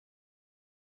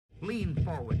Lean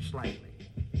forward slightly.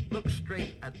 Look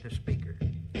straight at the speaker.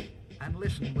 And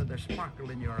listen with a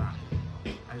sparkle in your eye,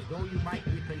 as though you might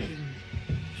be thinking,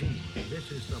 gee,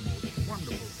 this is the most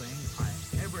wonderful thing I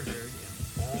ever heard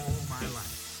in all my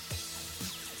life.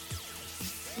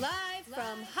 Live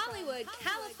from Hollywood,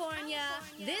 California,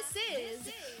 this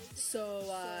is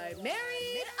So I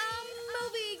Married a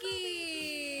Movie Geek.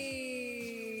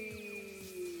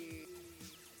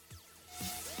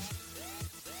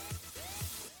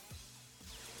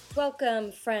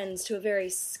 Welcome, friends, to a very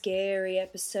scary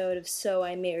episode of So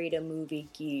I Married a Movie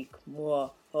Geek.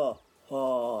 I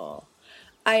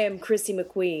am Chrissy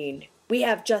McQueen. We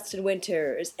have Justin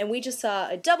Winters, and we just saw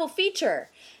a double feature.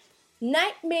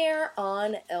 Nightmare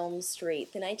on Elm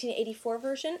Street, the 1984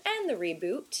 version and the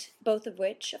reboot, both of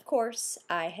which, of course,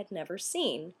 I had never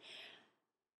seen.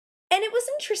 And it was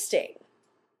interesting.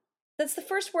 That's the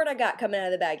first word I got coming out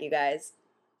of the bag, you guys.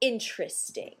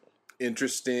 Interesting.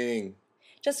 Interesting.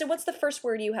 Justin, what's the first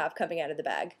word you have coming out of the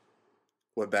bag?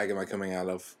 What bag am I coming out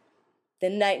of? The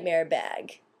nightmare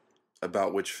bag.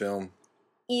 About which film?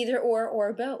 Either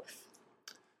or both.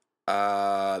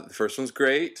 The first one's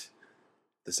great.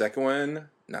 The second one,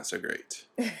 not so great.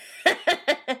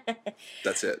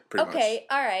 That's it, pretty much. Okay,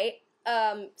 all right.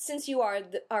 Since you are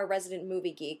our resident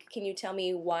movie geek, can you tell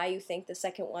me why you think the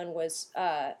second one was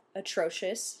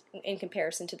atrocious in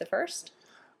comparison to the first?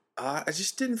 I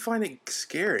just didn't find it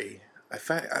scary. I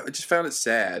just found it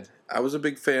sad. I was a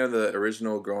big fan of the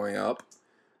original growing up.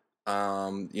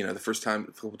 The first time,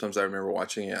 a couple times I remember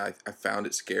watching it, I found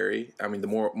it scary. I mean, the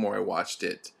more I watched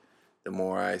it, the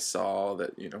more I saw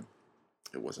that,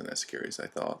 it wasn't as scary as I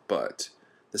thought. But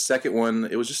the second one,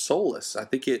 it was just soulless. I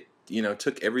think it,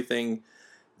 took everything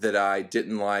that I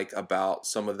didn't like about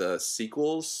some of the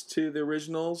sequels to the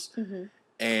originals,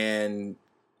 and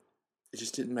it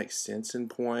just didn't make sense in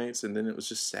points, and then it was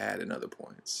just sad in other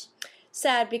points.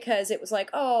 Sad because it was like,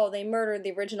 oh, they murdered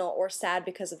the original, or sad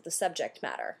because of the subject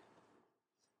matter?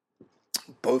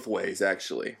 Both ways,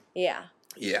 actually. Yeah.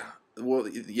 Yeah. Well,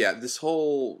 yeah, this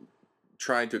whole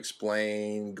trying to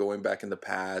explain going back in the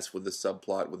past with the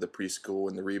subplot with the preschool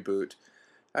and the reboot,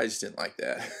 I just didn't like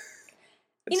that.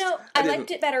 I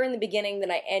liked it better in the beginning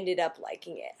than I ended up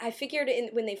liking it. I figured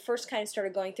when they first kind of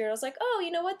started going through it, I was like, oh,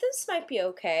 you know what, this might be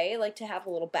okay. I like to have a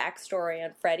little backstory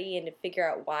on Freddy and to figure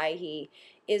out why he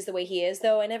is the way he is,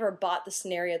 though I never bought the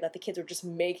scenario that the kids were just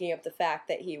making up the fact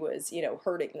that he was,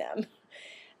 hurting them.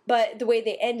 But the way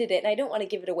they ended it, and I don't want to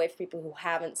give it away for people who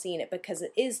haven't seen it because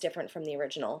it is different from the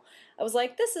original, I was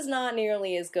like, this is not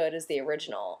nearly as good as the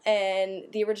original. And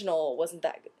the original wasn't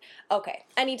that good. Okay,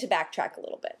 I need to backtrack a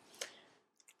little bit.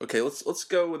 Okay, let's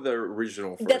go with the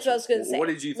original first. That's what I was going to say. What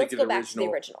did you think of the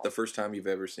original? The first time you've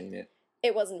ever seen it?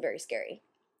 It wasn't very scary.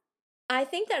 I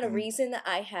think that a reason that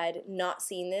I had not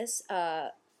seen this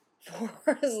for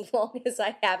as long as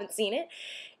I haven't seen it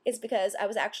is because I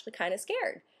was actually kind of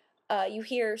scared. You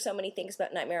hear so many things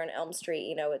about Nightmare on Elm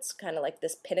Street. It's kind of like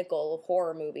this pinnacle of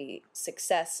horror movie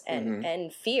success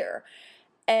and fear.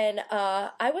 And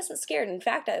I wasn't scared. In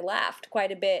fact, I laughed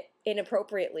quite a bit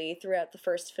inappropriately throughout the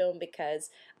first film because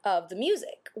of the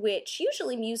music, which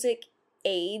usually music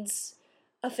aids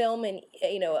a film and,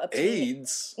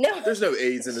 AIDS? No. There's no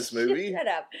AIDS in this movie. Shut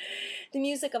up. The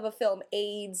music of a film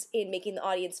aids in making the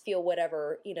audience feel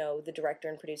whatever, the director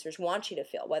and producers want you to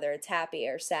feel, whether it's happy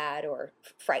or sad or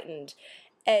frightened.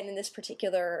 And in this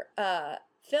particular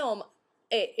film,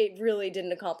 it really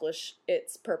didn't accomplish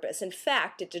its purpose. In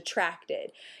fact, it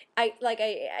detracted.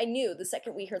 I knew the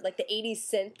second we heard, the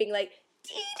 80s synth being like,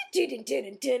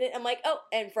 I'm like, oh,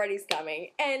 and Freddy's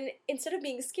coming. And instead of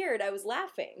being scared, I was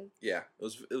laughing. Yeah, it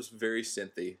was very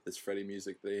synthy, this Freddy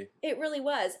music. It really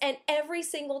was. And every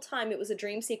single time it was a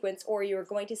dream sequence or you were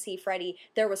going to see Freddy,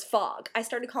 there was fog. I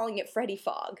started calling it Freddy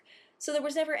fog. So there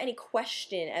was never any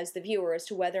question as the viewer as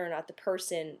to whether or not the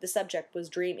subject was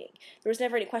dreaming. There was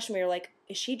never any question where you're like,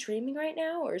 is she dreaming right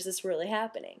now or is this really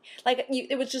happening?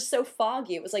 It was just so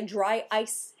foggy. It was like dry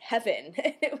ice heaven.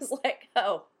 It was like,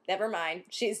 oh, never mind,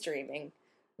 she's dreaming.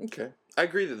 Okay. I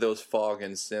agree that there was fog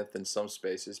and synth in some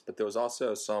spaces, but there was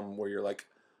also some where you're like,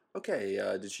 okay,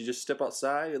 did she just step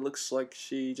outside? It looks like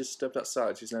she just stepped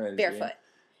outside. She's not in a barefoot. dream.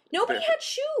 Nobody had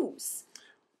shoes.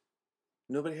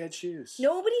 Nobody had shoes.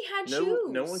 Nobody had shoes.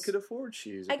 No one could afford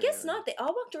shoes. I guess not. They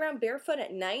all walked around barefoot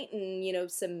at night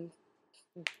and, some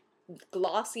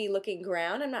glossy looking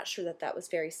ground. I'm not sure that was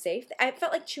very safe. I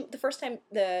felt like the first time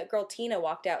the girl Tina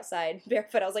walked outside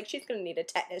barefoot, I was like, she's going to need a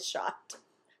tetanus shot.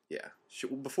 Yeah.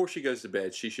 Before she goes to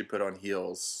bed, she should put on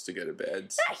heels to go to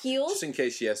bed. Not heels. Just in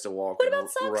case she has to walk. What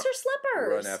about socks or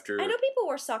slippers? Run after. I know people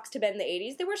wore socks to bed in the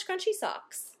 80s. They wear scrunchy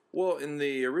socks. Well, in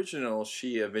the original,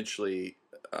 she eventually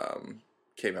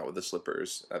came out with the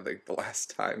slippers, I think, the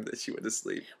last time that she went to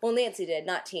sleep. Well, Nancy did,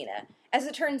 not Tina. As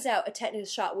it turns out, a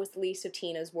tetanus shot was the least of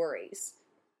Tina's worries.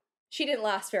 She didn't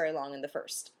last very long in the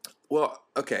first. Well,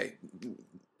 okay.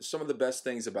 Some of the best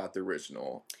things about the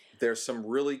original, there's some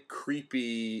really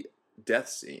creepy death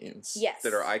scenes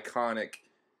that are iconic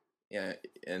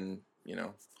in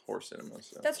horror cinema.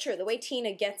 So. That's true. The way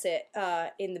Tina gets it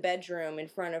in the bedroom in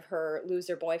front of her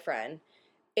loser boyfriend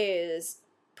is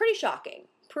pretty shocking.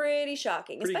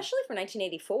 Especially for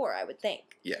 1984, I would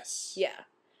think. Yes. Yeah.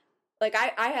 Like,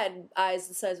 I had eyes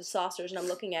the size of saucers, and I'm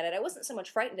looking at it. I wasn't so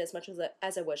much frightened as much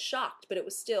as I was shocked, but it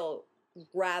was still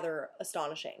rather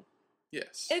astonishing.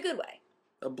 Yes. In a good way.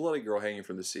 A bloody girl hanging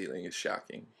from the ceiling is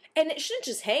shocking. And it shouldn't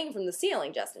just hang from the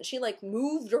ceiling, Justin. She,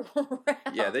 moved around.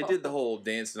 Yeah, they did the whole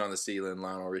dancing on the ceiling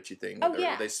Lionel Richie thing.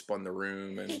 Yeah. They spun the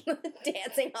room and...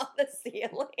 Dancing on the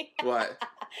ceiling. What?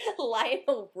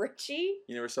 Lionel Richie?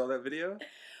 You never saw that video?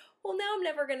 Well, now I'm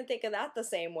never going to think of that the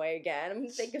same way again. I'm going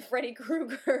to think of Freddy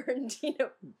Krueger and,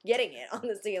 getting it on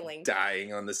the ceiling.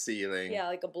 Dying on the ceiling. Yeah,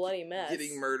 like a bloody mess.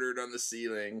 Getting murdered on the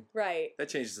ceiling. Right. That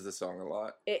changes the song a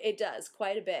lot. It does,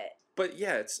 quite a bit. But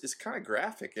yeah, it's kind of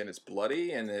graphic and it's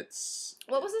bloody and it's...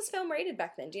 What was this film rated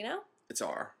back then, do you know? It's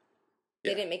R.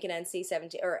 Yeah. They didn't make an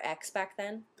NC-17 or X back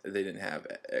then? They didn't have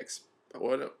X.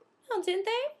 What? Oh, didn't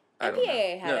they? I don't know.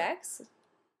 MPAA had X.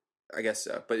 I guess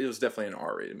so, but it was definitely an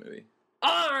R-rated movie.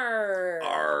 R.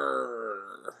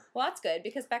 R. Well, that's good,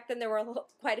 because back then there were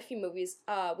quite a few movies,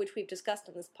 which we've discussed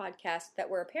on this podcast, that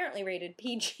were apparently rated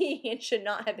PG and should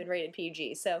not have been rated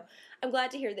PG. So I'm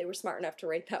glad to hear they were smart enough to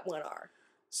rate that one R.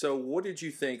 So what did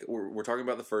you think, we're talking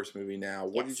about the first movie now,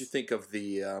 what did you think of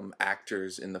the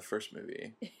actors in the first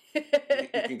movie? You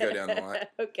can go down the line.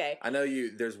 Okay. I know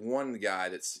there's one guy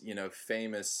that's,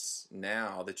 famous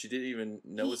now that you didn't even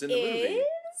know was in the movie.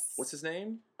 What's his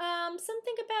name?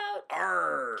 Something about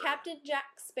Arr. Captain Jack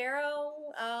Sparrow.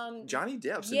 Johnny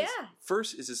Depp. Yeah.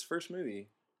 His first movie.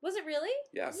 Was it really?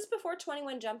 Yeah. Was this before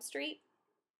 21 Jump Street?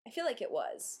 I feel like it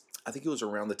was. I think it was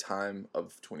around the time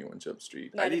of 21 Jump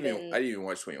Street. I didn't even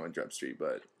watch 21 Jump Street,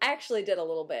 but... I actually did a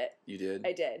little bit. You did?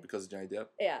 I did. Because of Johnny Depp?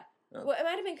 Yeah. Oh. Well, it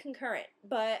might have been concurrent,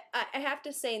 but I have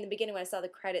to say in the beginning when I saw the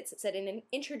credits, it said in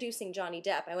introducing Johnny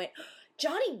Depp, I went,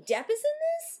 Johnny Depp is in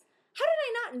this? How did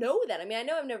I not know that? I mean, I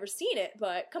know I've never seen it,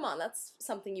 but come on, that's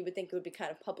something you would think would be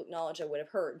kind of public knowledge I would have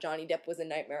heard. Johnny Depp was in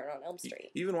Nightmare on Elm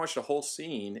Street. You even watched a whole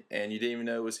scene, and you didn't even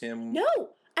know it was him? No!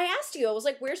 I asked you, I was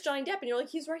like, where's Johnny Depp? And you're like,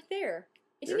 he's right there.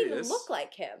 It didn't even look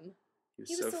like him.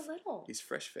 He was so little. He's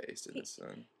fresh-faced in this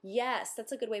one. Yes,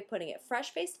 that's a good way of putting it.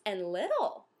 Fresh-faced and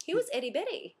little. He was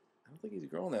itty-bitty. I don't think he's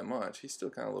grown that much. He's still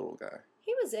kind of a little guy.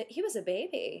 He was a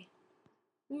baby.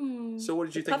 So what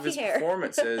did you think of his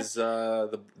performance as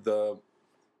the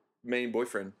main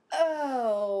boyfriend?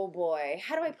 Oh boy,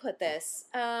 how do I put this?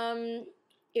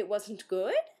 It wasn't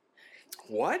good.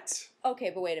 What?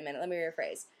 Okay, but wait a minute. Let me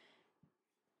rephrase.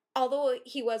 Although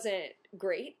he wasn't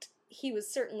great, he was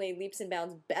certainly leaps and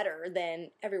bounds better than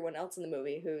everyone else in the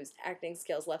movie whose acting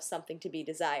skills left something to be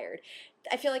desired.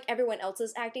 I feel like everyone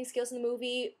else's acting skills in the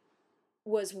movie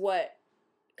was what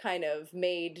kind of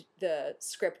made the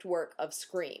script work of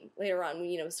Scream. Later on,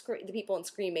 the people in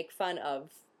Scream make fun of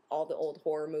all the old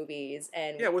horror movies.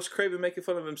 And yeah, Wes Craven making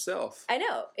fun of himself. I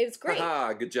know. It was great.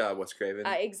 Ha! Good job, Wes Craven.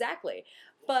 Exactly.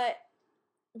 But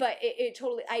it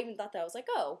totally, I even thought that. I was like,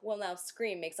 oh, well now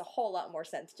Scream makes a whole lot more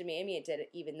sense to me. I mean, it did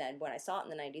even then when I saw it in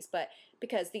the 90s, but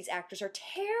because these actors are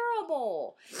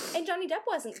terrible. And Johnny Depp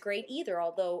wasn't great either,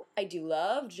 although I do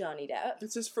love Johnny Depp.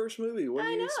 It's his first movie. What do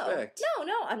you expect?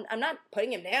 No, I'm not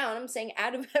putting him down. I'm saying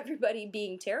out of everybody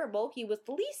being terrible, he was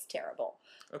the least terrible.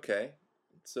 Okay.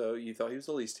 So you thought he was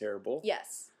the least terrible?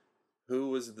 Yes. Who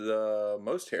was the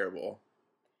most terrible?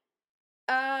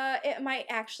 It might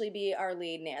actually be our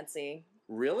lead, Nancy.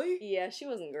 Really? Yeah, she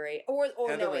wasn't great. Or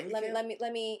Heather no, wait, Langenkamp?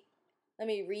 let me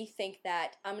rethink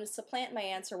that. I'm going to supplant my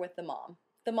answer with the mom.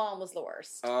 The mom was the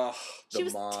worst. Oh, she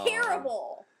was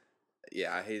terrible.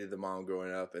 Yeah, I hated the mom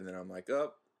growing up, and then I'm like,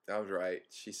 oh, I was right.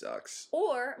 She sucks.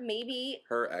 Or maybe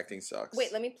her acting sucks.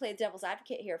 Wait, let me play devil's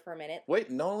advocate here for a minute. Wait,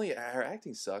 not only her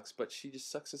acting sucks, but she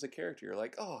just sucks as a character. You're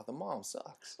like, oh, the mom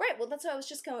sucks. Right, well, that's why I was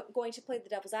just going to play the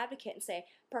devil's advocate and say,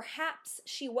 perhaps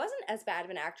she wasn't as bad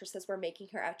of an actress as we're making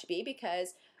her out to be,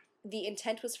 because the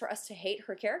intent was for us to hate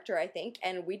her character, I think,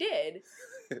 and we did.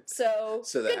 So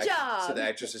good job! So the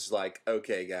actress is like,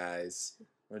 okay, guys, I'm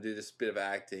going to do this bit of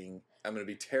acting. I'm going to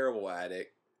be terrible at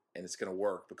it. And it's going to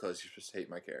work because you're supposed to hate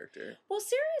my character. Well,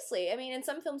 seriously. I mean, in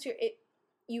some films,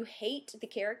 you hate the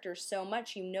character so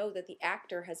much, you know that the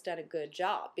actor has done a good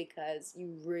job because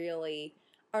you really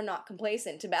are not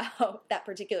complacent about that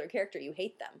particular character. You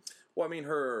hate them. Well, I mean,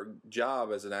 her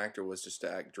job as an actor was just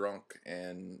to act drunk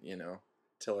and, you know,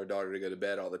 tell her daughter to go to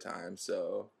bed all the time.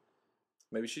 So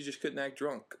maybe she just couldn't act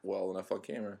drunk well enough on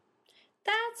camera.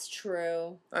 That's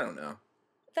true. I don't know.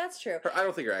 That's true. I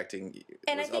don't think her acting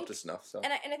was up to snuff. So.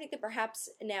 And I think that perhaps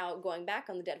now going back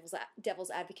on the devil's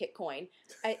advocate coin,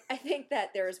 I think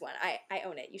that there is one. I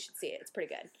own it. You should see it. It's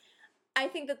pretty good. I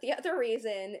think that the other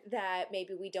reason that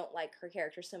maybe we don't like her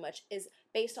character so much is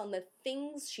based on the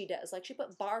things she does. Like, she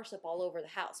put bars up all over the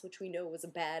house, which we know was a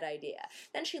bad idea.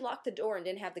 Then she locked the door and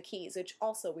didn't have the keys, which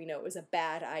also we know was a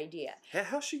bad idea. Hey,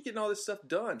 how's she getting all this stuff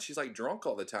done? She's, like, drunk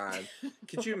all the time.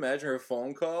 Could you imagine her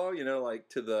phone call, you know, like,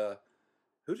 to the...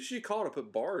 Who does she call to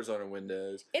put bars on her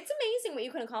windows? It's amazing what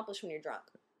you can accomplish when you're drunk.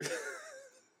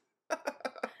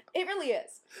 It really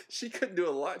is. She couldn't do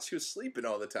a lot. She was sleeping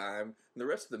all the time in the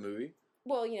rest of the movie.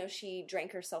 Well, you know, she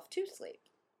drank herself to sleep.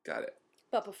 Got it.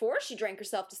 But before she drank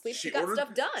herself to sleep, she got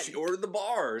stuff done. She ordered the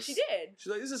bars. She did.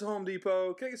 She's like, this is Home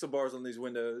Depot. Can I get some bars on these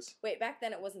windows? Wait, back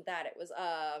then it wasn't that. It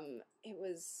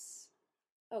was,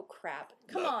 oh crap.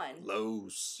 Come on.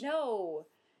 Lowe's. No.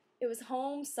 It was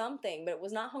Home something, but it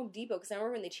was not Home Depot, because I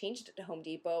remember when they changed it to Home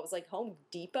Depot, it was like Home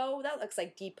Depot? That looks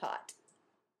like Depot.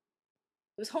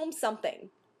 It was Home something.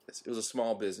 It was a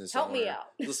small business. Help me out.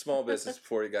 It was a small business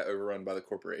before it got overrun by the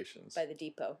corporations. By the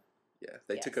depot. Yeah,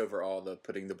 they took over all the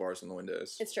putting the bars on the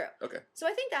windows. It's true. Okay. So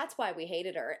I think that's why we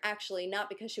hated her. Actually, not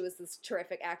because she was this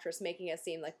terrific actress making us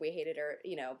seem like we hated her,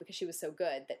 you know, because she was so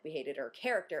good that we hated her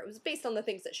character. It was based on the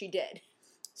things that she did.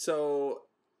 So,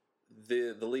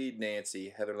 the lead,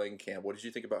 Nancy, Heather Langenkamp, what did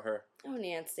you think about her? Oh,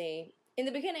 Nancy. In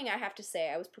the beginning, I have to say,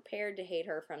 I was prepared to hate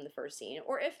her from the first scene.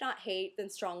 Or if not hate, then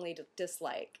strongly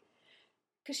dislike.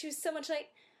 Because she was so much like,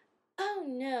 oh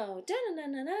no,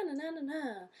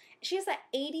 da-na-na-na-na-na-na-na. She has that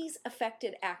 80s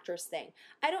affected actress thing.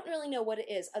 I don't really know what it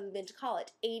is other than to call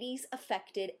it 80s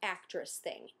affected actress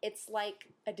thing. It's like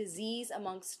a disease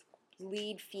amongst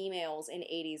lead females in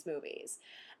 80s movies.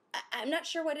 I'm not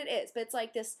sure what it is, but it's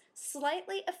like this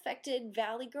slightly affected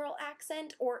Valley Girl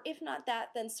accent, or if not that,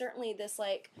 then certainly this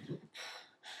like,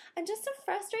 I'm just so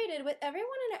frustrated with everyone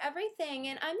and everything,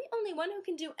 and I'm the only one who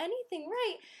can do anything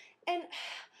right. And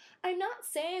I'm not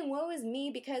saying woe is me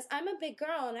because I'm a big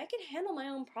girl and I can handle my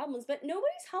own problems, but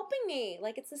nobody's helping me.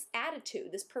 Like, it's this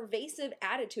attitude, this pervasive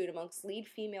attitude amongst lead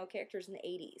female characters in the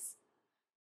 80s.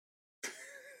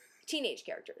 Teenage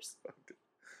characters.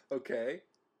 Okay.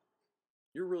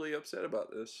 You're really upset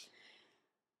about this.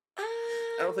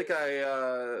 I don't think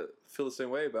I feel the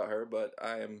same way about her, but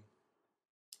I am...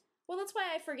 Well, that's why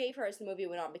I forgave her as the movie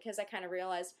went on, because I kind of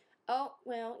realized, oh,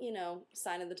 well, you know,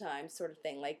 sign of the times sort of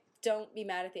thing. Like, don't be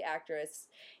mad at the actress,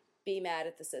 be mad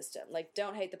at the system. Like,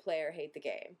 don't hate the player, hate the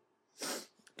game.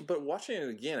 But watching it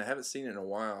again, I haven't seen it in a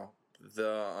while.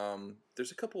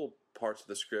 There's a couple parts of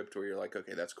the script where you're like,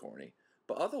 okay, that's corny.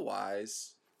 But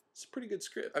otherwise, it's a pretty good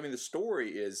script. I mean, the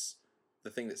story is the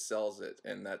thing that sells it,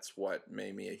 and that's what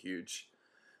made me a huge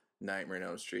Nightmare on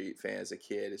Elm Street fan as a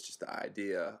kid. It's just the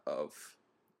idea of,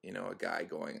 you know, a guy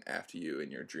going after you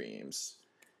in your dreams,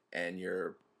 and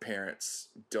your parents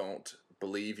don't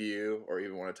believe you or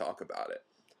even want to talk about it.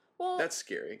 Well, that's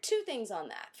scary. Two things on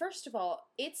that. First of all,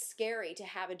 it's scary to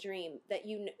have a dream that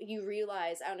you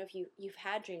realize. I don't know if you've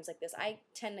had dreams like this. I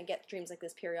tend to get dreams like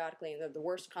this periodically, and they're the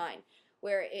worst kind,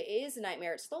 where it is a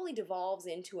nightmare. It slowly devolves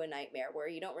into a nightmare where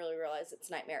you don't really realize it's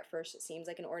a nightmare at first. It seems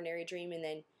like an ordinary dream, and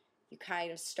then you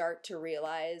kind of start to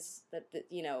realize that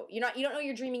you know, you don't know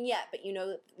you're dreaming yet, but you know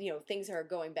that, you know, things are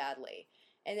going badly.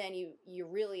 And then you're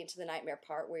really into the nightmare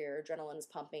part where your adrenaline is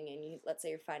pumping, and let's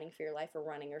say you're fighting for your life or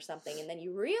running or something, and then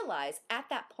you realize at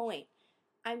that point,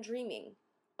 I'm dreaming.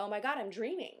 Oh my God, I'm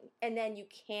dreaming. And then you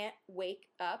can't wake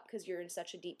up because you're in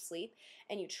such a deep sleep,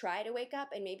 and you try to wake up,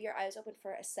 and maybe your eyes open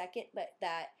for a second, but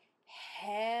that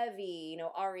heavy, you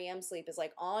know, REM sleep is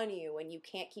like on you, and you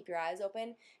can't keep your eyes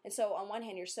open. And so on one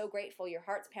hand, you're so grateful, your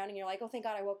heart's pounding, you're like, oh, thank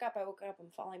God I woke up,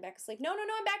 I'm falling back asleep. No, I'm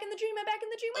back in the dream,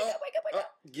 wake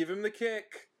up. Give him the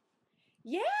kick.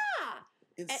 Yeah.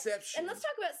 Inception. And let's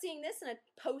talk about seeing this in a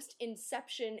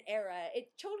post-Inception era.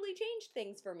 It totally changed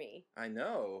things for me. I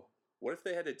know. What if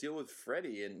they had to deal with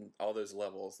Freddy in all those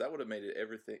levels? That would have made it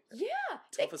everything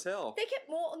tough as hell. They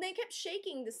kept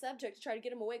shaking the subject to try to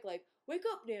get him awake, like, wake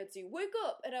up, Nancy, wake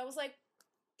up. And I was like,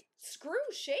 screw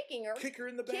shaking her. Kick her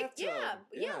in the bathtub.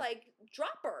 Yeah, like,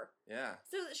 drop her. Yeah.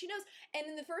 So that she knows. And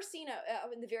in the first scene,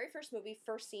 in the very first movie,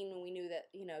 first scene when we knew that,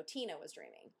 you know, Tina was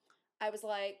dreaming, I was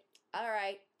like, all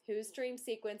right, whose dream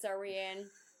sequence are we in?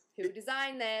 Who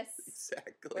designed this?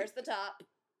 Exactly. Where's the top?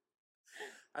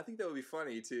 I think that would be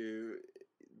funny to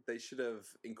they should have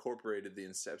incorporated the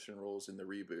Inception rules in the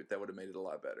reboot. That would have made it a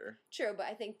lot better. True, but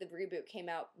I think the reboot came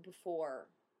out before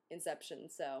Inception,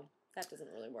 so that doesn't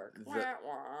really work.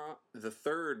 The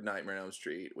third Nightmare on Elm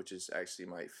Street, which is actually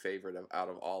my favorite out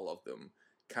of all of them,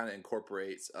 kind of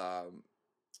incorporates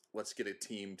let's get a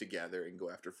team together and go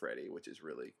after Freddy, which is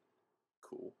really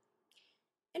cool.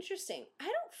 Interesting. I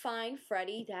don't find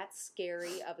Freddy that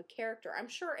scary of a character. I'm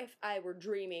sure if I were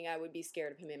dreaming, I would be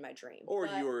scared of him in my dream. Or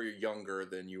you were younger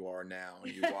than you are now,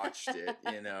 and you watched it.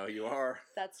 You are.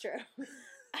 That's true.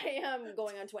 I am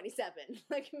going on 27.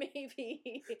 Like, maybe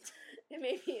it's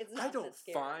not I don't that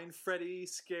scary. find Freddy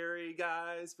scary,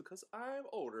 guys, because I'm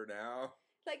older now.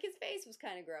 Like, his face was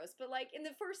kind of gross, but, like, in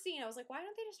the first scene, I was like, why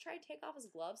don't they just try to take off his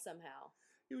gloves somehow?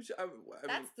 It was,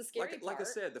 That's the scary part. Like I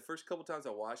said, the first couple times I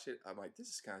watched it, I'm like, this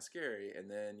is kind of scary.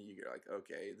 And then you're like,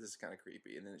 okay, this is kind of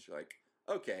creepy. And then you're like,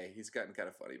 okay, he's gotten kind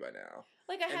of funny by now.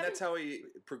 Like, and that's how he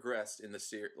progressed in the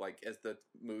series. Like, as the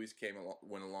movies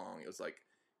went along, it was like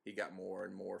he got more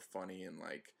and more funny and,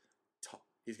 like,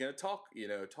 he's going to talk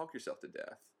yourself to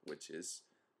death, which is,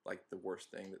 like, the worst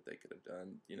thing that they could have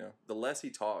done. The less he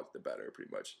talked, the better,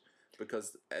 pretty much.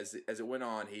 Because as it went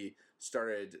on, he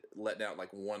started letting out, like,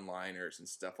 one-liners and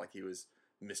stuff, like he was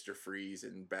Mr. Freeze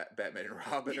and Batman and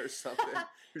Robin or something.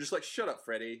 You're just like, shut up,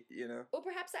 Freddy, Well,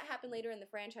 perhaps that happened later in the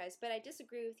franchise, but I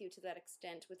disagree with you to that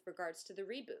extent with regards to the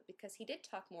reboot, because he did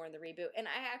talk more in the reboot, and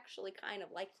I actually kind of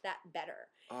liked that better.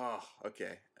 Oh,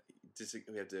 okay.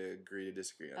 We have to agree to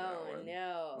disagree on that one. Oh,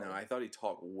 no. No, I thought he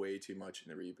talked way too much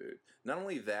in the reboot. Not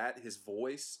only that, his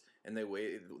voice and the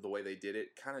way they did it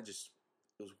kind of just...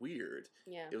 It was weird.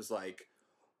 Yeah. It was like,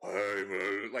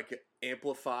 like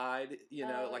amplified,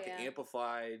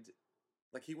 amplified,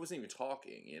 like he wasn't even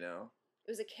talking, It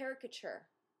was a caricature.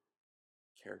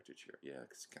 Caricature, yeah,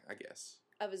 I guess.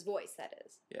 Of his voice, that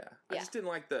is. Yeah. I just didn't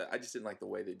like the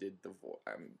way they did the voice.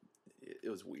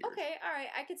 It was weird. Okay, all right,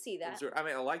 I could see that.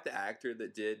 I like the actor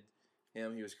that did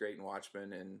him. He was great in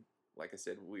Watchmen, and like I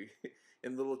said,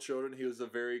 in Little Children, he was a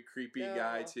very creepy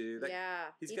guy too.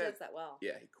 He does that well.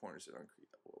 Yeah, he corners it on creep.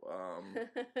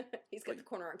 He's got the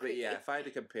corner on creepy. But yeah, if I had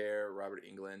to compare Robert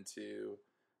Englund to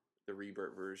the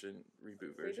reboot version,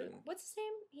 what's his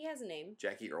name? He has a name.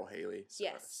 Jackie Earle Haley.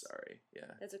 Yes. Sorry.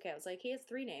 Yeah. That's okay. I was like, he has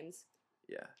 3 names.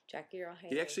 Yeah. Jackie Earle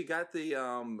Haley. He actually got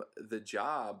the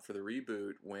job for the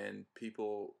reboot when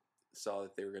people saw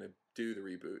that they were going to do the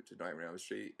reboot to Nightmare on Elm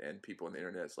Street, and people on the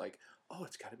internet's like, oh,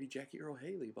 it's got to be Jackie Earle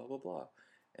Haley, blah, blah, blah.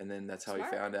 And then that's how he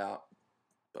found out.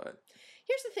 But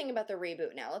here's the thing about the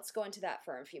reboot now. Let's go into that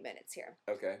for a few minutes here.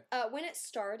 Okay. When it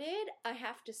started, I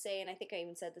have to say, and I think I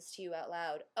even said this to you out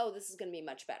loud, oh, this is going to be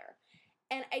much better.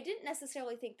 And I didn't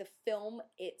necessarily think the film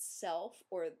itself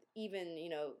or even,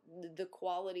 the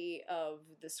quality of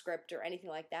the script or anything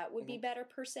like that would be better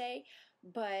per se.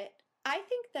 But I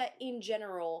think that in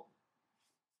general,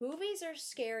 movies are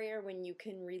scarier when you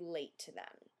can relate to them,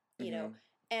 you know.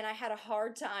 And I had a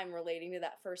hard time relating to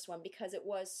that first one because it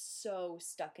was so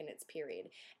stuck in its period.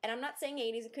 And I'm not saying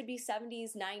 80s, it could be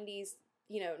 70s, 90s,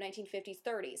 1950s,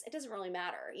 30s. It doesn't really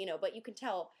matter, but you can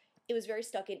tell it was very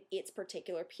stuck in its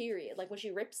particular period. Like when she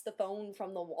rips the phone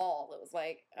from the wall, it was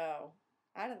like, oh,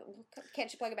 I don't know, can't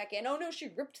she plug it back in? Oh no,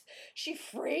 she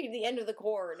frayed the end of the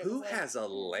cord. Who has a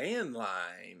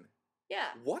landline? Yeah.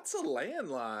 What's a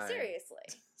landline? Seriously.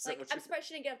 I'm surprised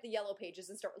she didn't get up the yellow pages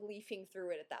and start leafing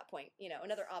through it at that point.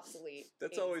 Another obsolete.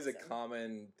 That's always a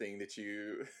common thing that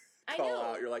you call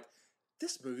out. You're like,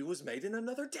 this movie was made in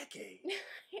another decade.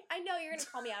 I know, you're going to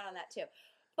call me out on that too.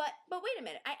 But wait a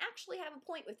minute. I actually have a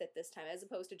point with it this time, as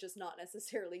opposed to just not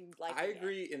necessarily liking it. I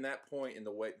agree in that point in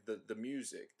the way the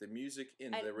music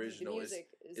in the original is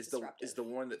the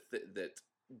one that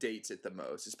dates it the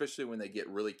most, especially when they get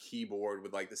really keyboard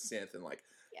with like the synth and like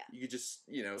you could just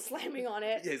slamming on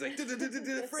it. Yeah, he's like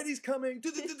Freddy's coming,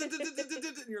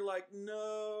 and you're like,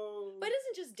 no. But it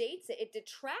doesn't just dates it; it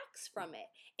detracts from it.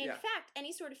 In fact,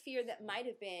 any sort of fear that might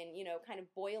have been kind of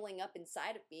boiling up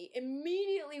inside of me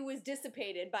immediately was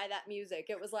dissipated by that music.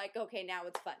 It was like, okay, now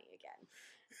it's funny again.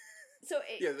 So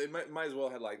they might as well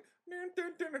have like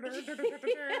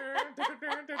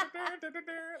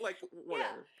like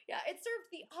whatever. Yeah, it served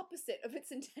the opposite of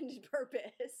its intended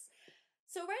purpose.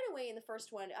 So right away in the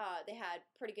first one, they had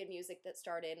pretty good music that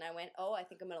started, and I went, oh, I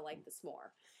think I'm going to like this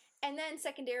more. And then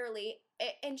secondarily,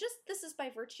 and just this is by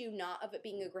virtue not of it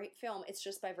being a great film, it's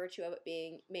just by virtue of it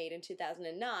being made in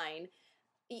 2009,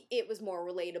 it was more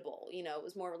relatable. It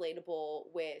was more relatable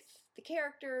with the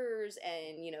characters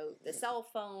and, the cell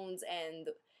phones and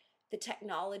the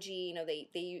technology.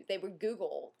 They would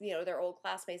Google, their old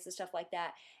classmates and stuff like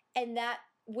that. And that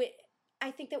I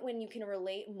think that when you can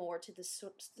relate more to the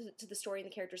story and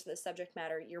the characters and the subject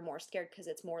matter, you're more scared because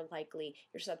it's more likely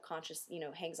your subconscious,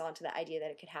 hangs on to the idea that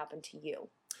it could happen to you.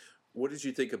 What did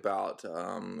you think about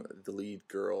the lead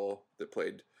girl that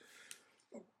played,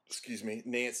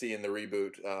 Nancy in the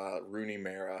reboot? Rooney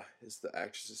Mara is the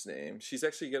actress's name. She's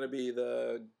actually going to be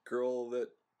the girl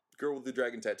with the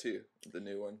dragon tattoo, the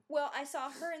new one. Well, I saw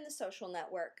her in The Social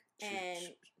Network, and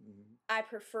I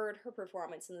preferred her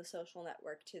performance in The Social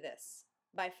Network to this,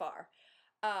 by far.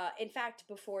 In fact,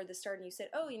 before this started, you said,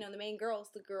 the main girl is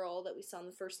the girl that we saw in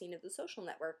the first scene of The Social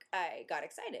Network. I got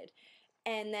excited.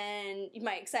 And then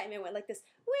my excitement went like this,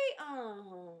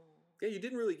 Yeah, you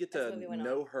didn't really get to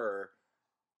know her.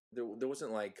 There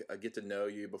wasn't like a get to know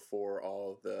you before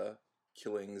all the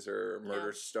killings or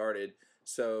murders started.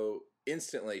 So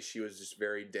instantly she was just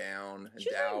very down and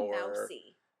dour.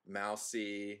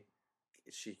 Mousy.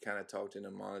 She kind of talked in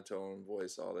a monotone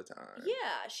voice all the time.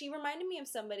 Yeah, she reminded me of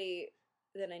somebody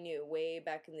that I knew way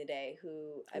back in the day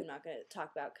who I'm not going to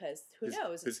talk about because who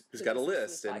knows? Who's got a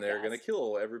list and they're going to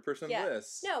kill every person on the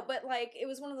list. No, but like it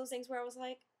was one of those things where I was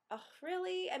like, oh,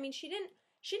 really? I mean, she didn't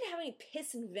have any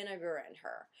piss and vinegar in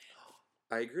her.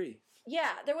 I agree.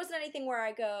 Yeah, there wasn't anything where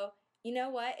I go, you know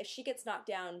what? If she gets knocked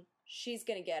down, she's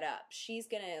going to get up. She's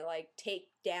going to like take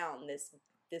down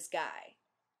this guy.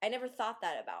 I never thought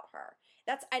that about her.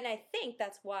 And I think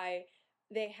that's why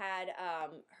they had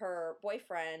her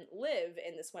boyfriend live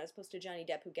in this one as opposed to Johnny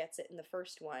Depp, who gets it in the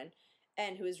first one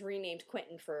and who is renamed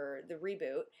Quentin for the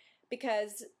reboot,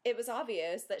 because it was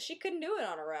obvious that she couldn't do it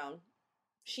on her own.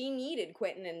 She needed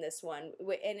Quentin in this one.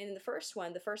 And in the first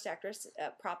one, the first actress,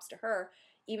 props to her,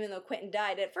 even though Quentin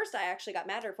died. At first, I actually got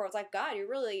mad at her for it. I was like, God, you're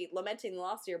really lamenting the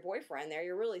loss of your boyfriend there.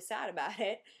 You're really sad about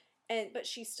it. But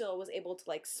she still was able to,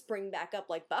 like, spring back up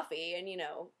like Buffy and,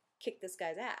 kick this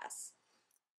guy's ass.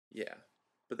 Yeah.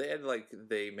 But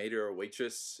they made her a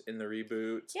waitress in the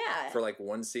reboot. Yeah. For, like,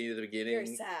 one scene at the beginning.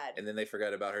 Very sad. And then they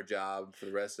forgot about her job for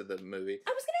the rest of the movie.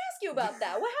 I was going to ask you about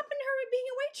that. What happened to her being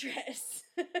a waitress?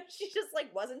 She just,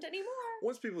 like, wasn't anymore.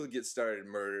 Once people start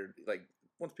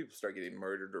getting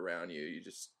murdered around you,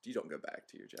 you don't go back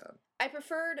to your job. I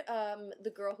preferred the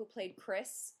girl who played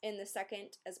Chris in the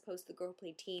second as opposed to the girl who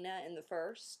played Tina in the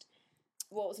first.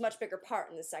 Well, it was a much bigger part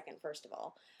in the second, first of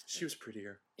all. She was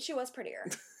prettier. She was prettier.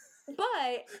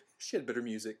 But she had better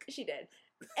music. She did.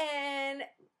 And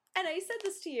I said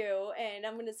this to you, and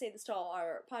I'm going to say this to all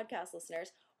our podcast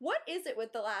listeners. What is it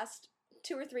with the last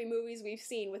 2 or 3 movies we've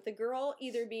seen with the girl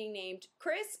either being named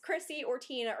Chris, Chrissy, or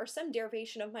Tina, or some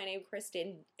derivation of my name,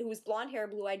 Kristen, who was blonde hair,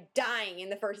 blue-eyed, dying in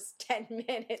the first 10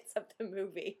 minutes of the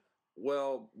movie?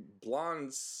 Well,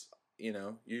 blondes,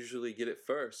 usually get it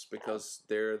first because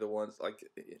they're the ones, like...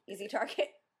 Easy target?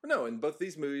 No, in both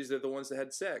these movies, they're the ones that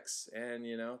had sex. And,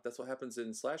 that's what happens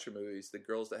in slasher movies. The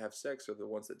girls that have sex are the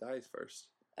ones that die first.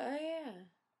 Oh, yeah.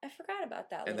 I forgot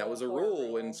about that. And that was a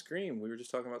rule in Scream. We were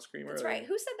just talking about Scream earlier. That's right.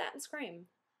 Who said that in Scream?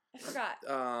 I forgot.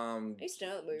 I used to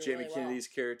know the movie Jamie really Kennedy's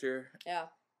character. Yeah.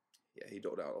 Yeah, he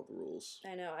doled out all the rules.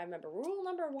 I know. I remember rule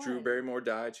number 1. Drew Barrymore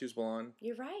died. She was blonde.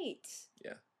 You're right.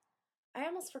 Yeah. I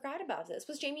almost forgot about this.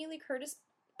 Was Jamie Lee Curtis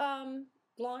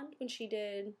blonde when she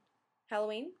did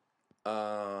Halloween?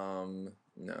 No.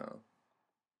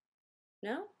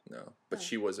 No? No. But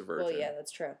she was a virgin. Well, yeah,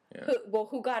 that's true. Yeah.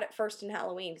 Who got it first in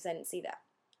Halloween? Because I didn't see that.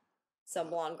 Some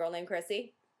blonde girl named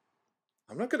Chrissy.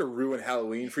 I'm not going to ruin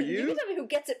Halloween for you. You can tell me who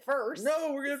gets it first.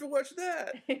 No, we're going to have to watch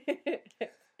that.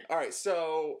 All right,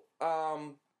 so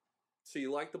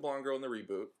you like the blonde girl in the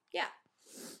reboot. Yeah.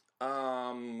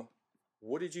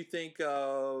 What did you think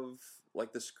of,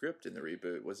 like, the script in the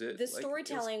reboot? Was it... The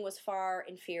storytelling was far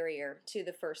inferior to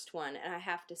the first one, and I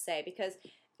have to say, because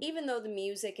even though the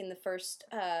music in the first,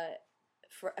 I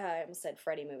almost said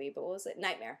Freddy movie, but what was it?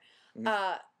 Nightmare.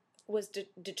 Mm-hmm. Was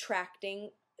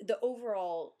detracting. The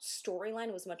overall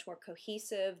storyline was much more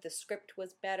cohesive. The script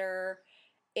was better.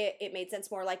 It made sense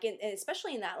more, like,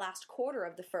 especially in that last quarter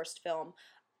of the first film.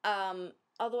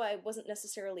 Although I wasn't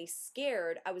necessarily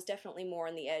scared, I was definitely more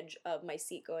on the edge of my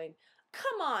seat going,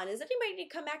 come on, is anybody going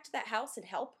to come back to that house and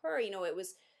help her? There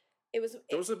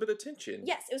was a bit of tension.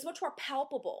 Yes, it was much more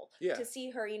palpable to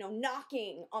see her,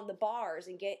 knocking on the bars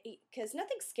and because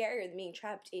nothing's scarier than being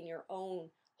trapped in your own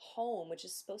home, which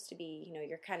is supposed to be,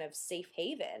 your kind of safe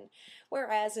haven.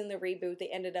 Whereas in the reboot, they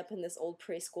ended up in this old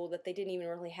preschool that they didn't even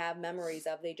really have memories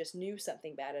of. They just knew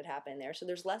something bad had happened there. So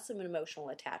there's less of an emotional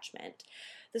attachment.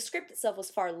 The script itself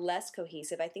was far less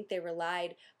cohesive. I think they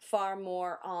relied far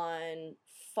more on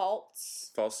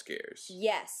false scares.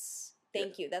 Yes.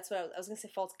 Thank you. That's what I was going to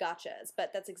say, false gotchas,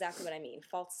 but that's exactly what I mean.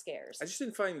 False scares. I just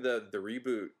didn't find the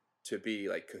reboot to be,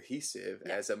 like, cohesive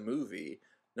as a movie.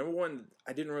 number one,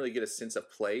 I didn't really get a sense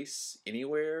of place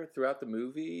anywhere throughout the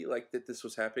movie, like that this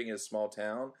was happening in a small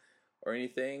town or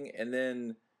anything. And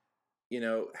then,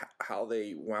 how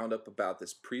they wound up about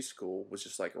this preschool was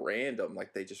just like random.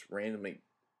 Like they just randomly,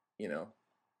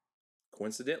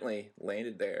 coincidentally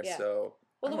landed there. Yeah. So,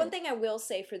 well, the one thing I will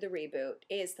say for the reboot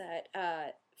is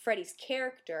that Freddy's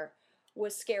character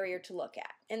was scarier to look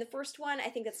at. In the first one, I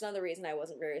think that's another reason I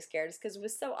wasn't very scared, is because it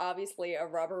was so obviously a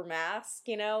rubber mask,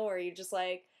 where you're just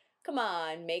like, come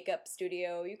on, makeup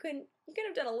studio, you could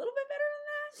have done a little bit better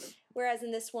than that. Whereas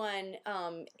in this one,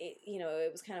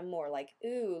 it was kind of more like,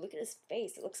 ooh, look at his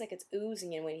face. It looks like it's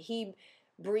oozing. And when he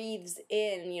breathes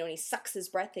in, and he sucks his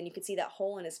breath in, you could see that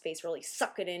hole in his face really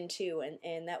suck it in too.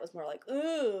 And that was more like,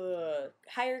 ooh,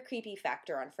 higher creepy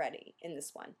factor on Freddy in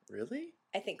this one. Really?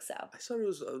 I think so. I thought it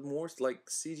was more like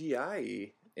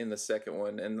CGI in the second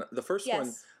one. And the first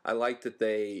one, I liked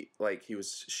that he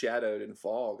was shadowed in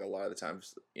fog a lot of the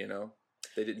times,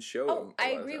 They didn't show him. Oh,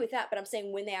 I agree with that, but I'm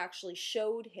saying when they actually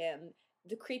showed him,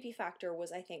 the creepy factor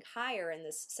was, I think, higher in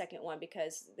this second one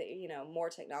because, more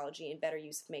technology and better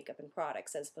use of makeup and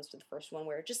products as opposed to the first one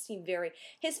where it just seemed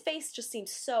his face just seemed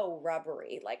so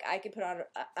rubbery. Like I could put on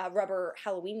a rubber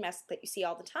Halloween mask that you see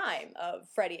all the time of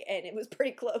Freddy, and it was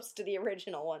pretty close to the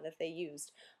original one that they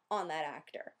used on that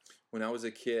actor. When I was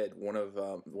a kid, one of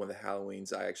the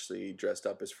Halloweens, I actually dressed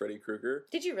up as Freddy Krueger.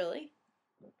 Did you really?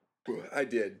 I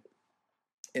did.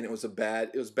 And it was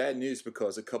bad news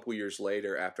because a couple years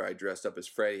later, after I dressed up as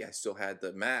Freddy, I still had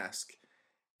the mask.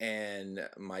 And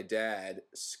my dad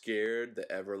scared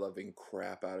the ever-loving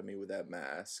crap out of me with that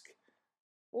mask.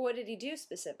 Well, what did he do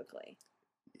specifically?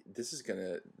 This should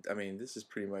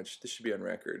be on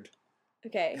record.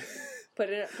 Okay. Put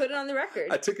it on the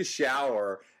record. I took a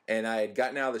shower, and I had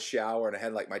gotten out of the shower, and I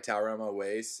had my towel around my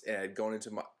waist, and I had gone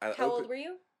into my... How old were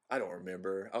you? I don't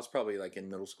remember. I was probably in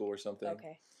middle school or something.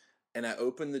 Okay. And I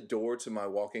opened the door to my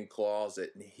walk-in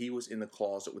closet, and he was in the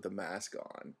closet with a mask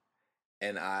on.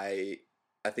 And I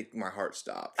think my heart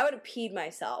stopped. I would have peed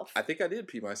myself. I think I did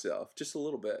pee myself, just a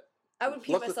little bit. I would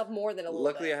pee myself more than a little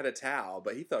bit. Luckily, I had a towel,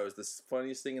 but he thought it was the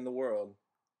funniest thing in the world.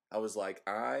 I was like,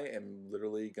 I am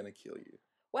literally going to kill you.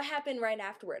 What happened right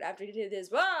afterward? After he did this,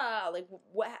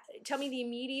 what? Tell me the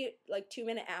immediate,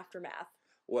 2-minute aftermath.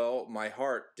 Well, my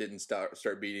heart didn't start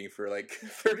beating for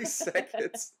 30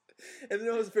 seconds. And then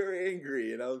I was very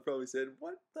angry, and I probably said,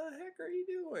 what the heck are you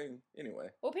doing? Anyway.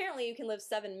 Well, apparently you can live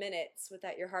 7 minutes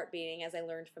without your heart beating, as I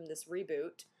learned from this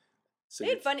reboot. So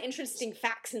they had fun, interesting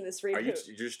facts in this reboot. Are you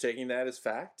just taking that as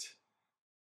fact?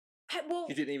 Well,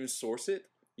 you didn't even source it?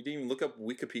 You didn't even look up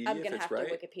Wikipedia I'm going to have to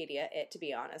Wikipedia it, to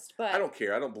be honest. But I don't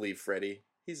care. I don't believe Freddy.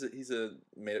 He's a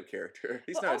made-up character.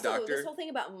 He's not a doctor. This whole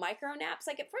thing about micro naps,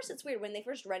 at first it's weird. When they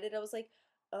first read it, I was like,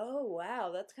 oh,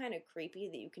 wow, that's kind of creepy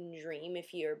that you can dream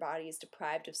if your body is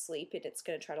deprived of sleep and it's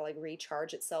going to try to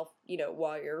recharge itself,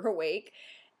 while you're awake.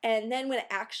 And then when it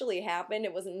actually happened,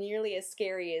 it wasn't nearly as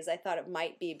scary as I thought it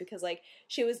might be because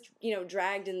she was,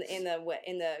 dragged in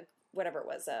the whatever it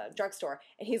was, drugstore,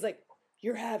 and he's like,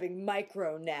 you're having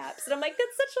micro naps. And I'm like,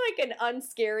 that's such an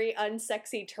unscary,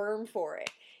 unsexy term for it.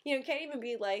 It can't even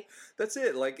be That's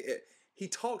it. He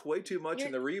talked way too much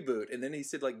in the reboot, and then he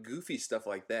said goofy stuff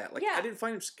like that. I didn't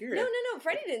find him scary. No.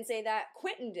 Freddy didn't say that.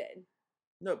 Quentin did.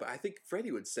 No, but I think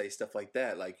Freddy would say stuff like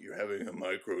that, you're having a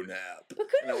micro nap. But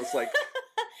couldn't... And I was like...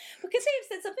 But could they have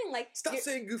said something stop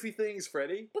saying goofy things,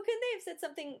 Freddy. But couldn't they have said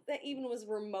something that even was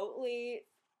remotely,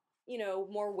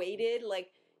 more weighted,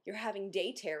 you're having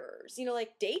day terrors,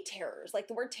 day terrors,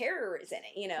 the word terror is in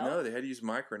it, No, they had to use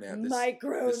micronap.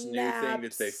 This new thing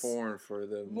that they formed for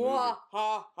the movie.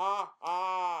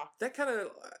 That kind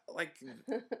of,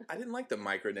 I didn't like the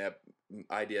micronap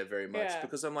idea very much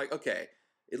because I'm like, okay,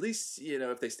 at least,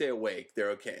 if they stay awake, they're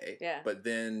okay. Yeah. But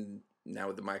then, now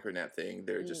with the micronap thing,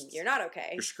 they're just... You're not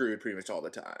okay. You're screwed pretty much all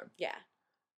the time. Yeah.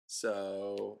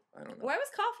 So, I don't know. Why was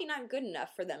coffee not good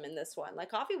enough for them in this one?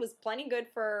 Coffee was plenty good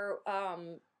for,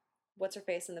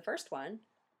 what's-her-face in the first one.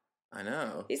 I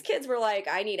know. These kids were like,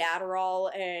 I need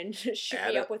Adderall and shoot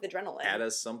me up with adrenaline.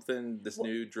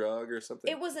 New drug or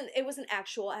something? It wasn't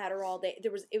actual Adderall.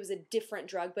 It was a different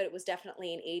drug, but it was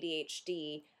definitely an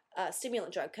ADHD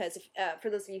stimulant drug. Because for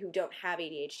those of you who don't have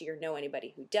ADHD or know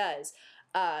anybody who does,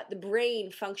 the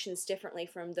brain functions differently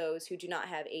from those who do not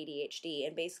have ADHD.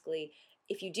 And basically,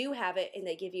 if you do have it and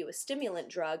they give you a stimulant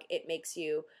drug, it makes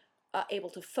you able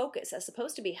to focus. As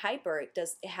opposed to be hyper, it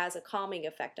has a calming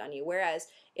effect on you. Whereas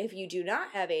if you do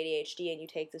not have ADHD and you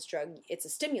take this drug, it's a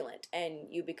stimulant and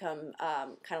you become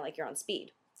kind of like you're on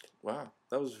speed. Wow,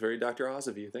 that was very Dr. Oz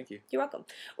of you. Thank you. You're welcome.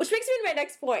 Which brings me to my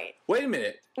next point. Wait a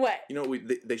minute. What?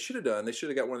 They should have done? They should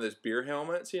have got one of those beer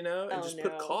helmets, and just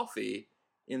put coffee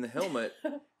in the helmet,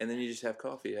 and then you just have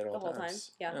coffee at all The whole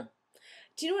times. time, yeah.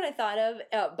 Do you know what I thought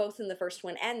of? Both in the first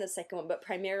one and the second one, but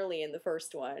primarily in the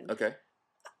first one. Okay.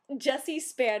 Jessie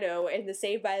Spano in the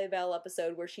Saved by the Bell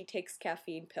episode where she takes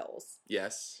caffeine pills.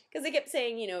 Yes. Because they kept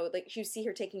saying, you know, like, you see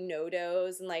her taking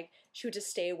NoDoz and, like, she would just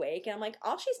stay awake. And I'm like,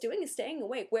 all she's doing is staying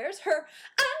awake. Where's her,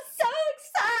 I'm so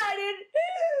excited!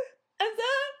 I'm so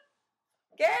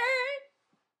scared!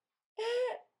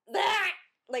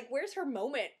 Like, where's her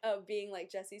moment of being like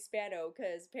Jessie Spano?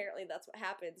 Because apparently that's what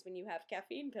happens when you have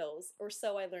caffeine pills. Or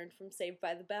so I learned from Saved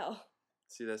by the Bell.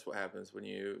 See, that's what happens when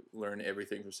you learn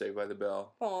everything from Saved by the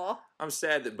Bell. Aw. I'm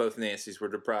sad that both Nancys were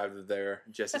deprived of their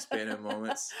Jessie Spano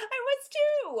moments. I was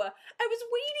too. I was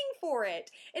waiting for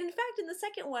it. And in fact, in the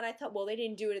second one, I thought, well, they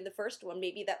didn't do it in the first one.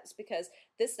 Maybe that was because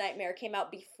this nightmare came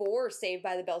out before Saved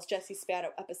by the Bell's Jessie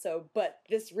Spano episode. But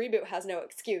this reboot has no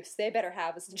excuse. They better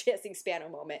have a Jessie Spano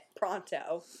moment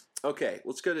pronto. Okay,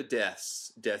 let's go to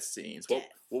deaths. Death scenes. Death.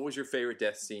 What was your favorite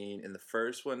death scene in the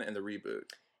first one and the reboot?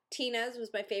 Tina's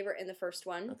was my favorite in the first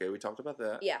one. Okay, we talked about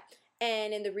that. Yeah.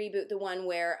 And in the reboot, the one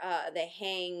where they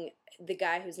hang the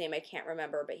guy whose name I can't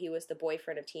remember, but he was the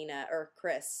boyfriend of Tina, or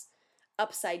Chris,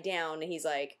 upside down, and he's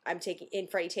like, and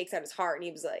Freddy takes out his heart,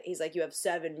 and he's like, you have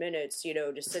 7 minutes, you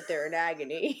know, to sit there in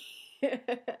agony.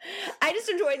 I just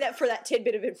enjoyed that for that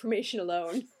tidbit of information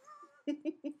alone.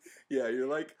 Yeah, you're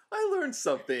like, I learned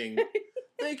something.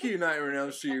 Thank you, Nightmare on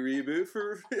Elm Street reboot,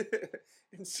 for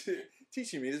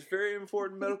teaching me this very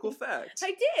important medical fact.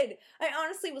 I did. I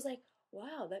honestly was like,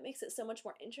 wow, that makes it so much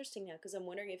more interesting now, because I'm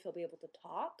wondering if he'll be able to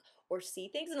talk or see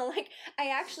things. And I'm like, I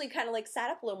actually kind of like sat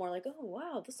up a little more, like, oh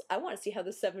wow, I want to see how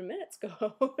this 7 minutes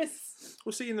goes.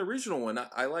 Well, see, in the original one,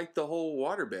 I liked the whole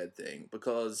waterbed thing,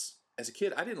 because as a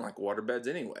kid, I didn't like waterbeds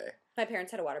anyway. My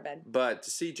parents had a waterbed. But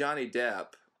to see Johnny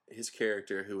Depp, his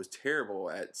character, who was terrible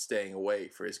at staying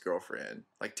awake for his girlfriend,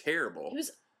 like terrible. He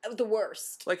was the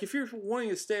worst. Like, if you're wanting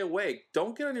to stay awake,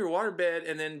 don't get on your waterbed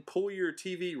and then pull your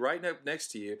TV right up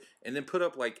next to you, and then put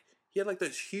up, like, he had like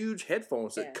those huge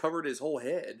headphones that covered his whole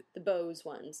head. The Bose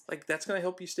ones. Like, that's gonna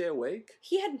help you stay awake?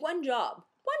 He had one job.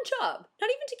 One job.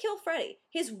 Not even to kill Freddy.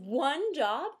 His one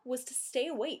job was to stay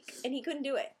awake, and he couldn't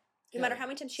do it. No matter how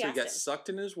many times she asked him. So he got sucked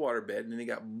in his waterbed, and then he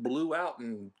got blew out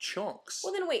in chunks.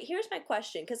 Well, then wait, here's my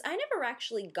question, because I never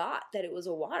actually got that it was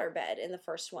a waterbed in the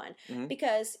first one. Mm-hmm.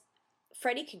 Because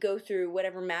Freddy could go through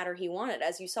whatever matter he wanted.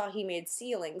 As you saw, he made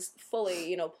ceilings fully,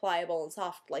 you know, pliable and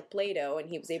soft like Play-Doh, and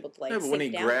he was able to, like, but sit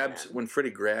when Freddy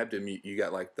grabbed him, you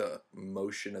got, like, the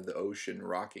motion of the ocean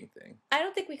rocking thing. I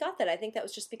don't think we got that. I think that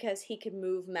was just because he could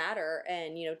move matter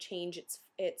and, you know, change its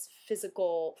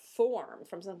physical form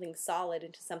from something solid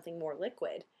into something more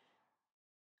liquid.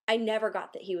 I never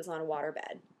got that he was on a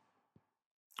waterbed.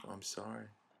 Oh, I'm sorry.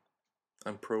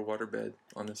 I'm pro waterbed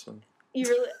on this one. You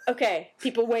really? Okay,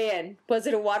 people weigh in. Was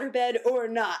it a waterbed or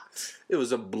not? It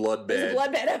was a blood bed. It was a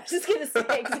blood bed. I was just going to say,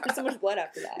 because there's so much blood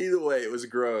after that. Either way, it was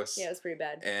gross. Yeah, it was pretty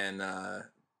bad. And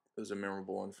it was a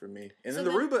memorable one for me. And so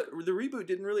then the reboot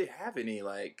didn't really have any,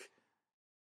 like,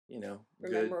 you know,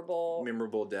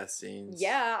 memorable death scenes.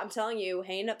 Yeah, I'm telling you,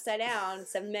 hanging upside down,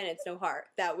 7 minutes, no heart.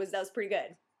 That was pretty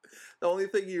good. The only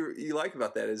thing you like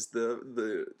about that is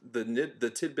the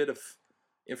tidbit of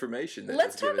information.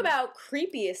 Let's talk about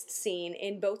creepiest scene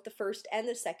in both the first and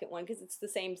the second one, because it's the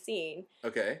same scene.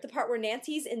 Okay. The part where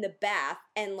Nancy's in the bath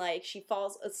and, like, she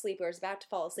falls asleep or is about to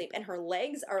fall asleep, and her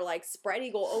legs are, like, spread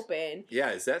eagle open. Yeah,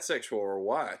 is that sexual or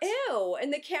what? Ew!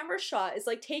 And the camera shot is,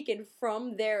 like, taken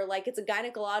from there, like it's a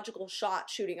gynecological shot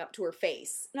shooting up to her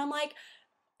face. And I'm like,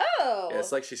 oh! Yeah,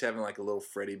 it's like she's having, like, a little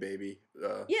Freddy baby.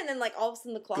 Yeah, and then, like, all of a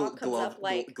sudden the claw comes up,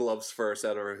 like... gloves first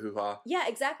out of her hoo-ha. Yeah,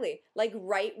 exactly. Like,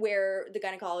 right where the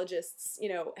gynecologist's, you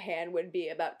know, hand would be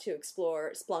about to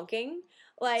explore splunking.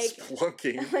 Like...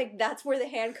 Splunking? Like, that's where the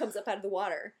hand comes up out of the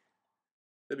water.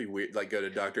 That'd be weird. Like, go to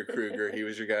Dr. Kruger. He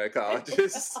was your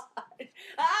gynecologist.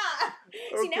 Ah!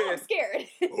 Okay. See, now I'm scared.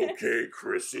 Okay,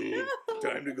 Chrissy.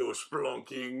 Time to go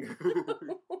splunking.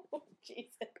 Jesus.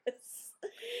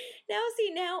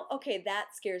 Okay, that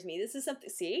scares me. This is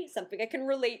something I can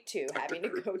relate to, having to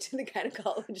go to the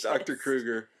gynecologist. Dr.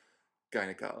 Kruger,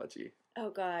 gynecology.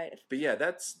 Oh, God. But yeah,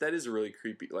 that is a really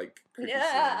creepy scene.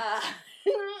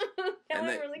 I'm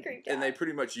really creeped out. And they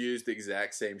pretty much used the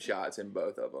exact same shots in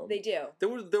both of them. They do.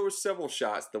 There were several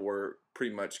shots that were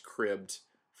pretty much cribbed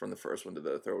from the first one to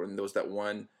the third one. There was that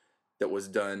one that was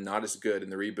done not as good in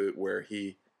the reboot where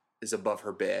he is above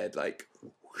her bed, like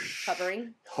whoosh,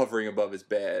 hovering above his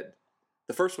bed.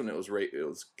 The first one, it was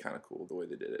kind of cool the way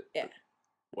they did it. Yeah.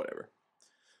 Whatever.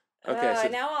 Okay. So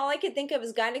now all I can think of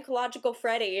is gynecological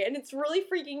Freddy, and it's really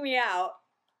freaking me out.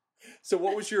 So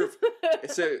what was your?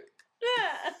 So.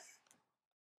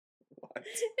 What?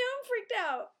 freaked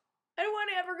out. I don't want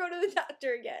to ever go to the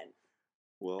doctor again.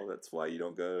 Well, that's why you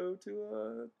don't go to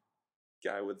a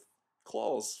guy with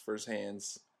claws for his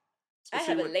hands. I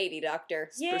have a lady doctor.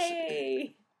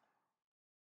 Yay!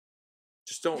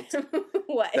 Just don't.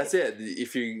 What? That's it.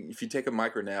 If you take a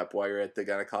micro nap while you're at the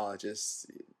gynecologist,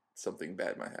 something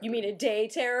bad might happen. You mean a day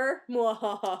terror?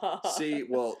 See,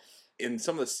 well, in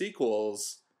some of the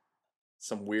sequels,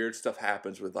 some weird stuff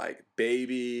happens with like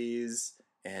babies,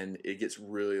 and it gets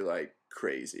really like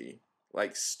crazy,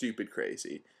 like stupid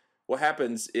crazy. What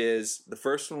happens is the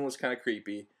first one was kind of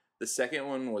creepy. The second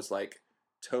one was like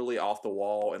totally off the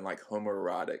wall and like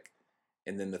homoerotic,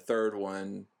 and then the third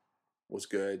one was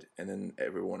good, and then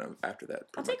everyone after that.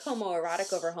 I'll take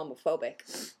homoerotic over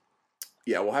homophobic.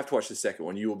 Yeah, we'll have to watch the second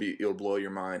one. It'll blow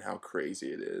your mind how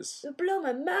crazy it is. It'll blow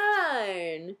my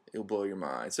mind. It'll blow your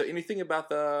mind. So, anything about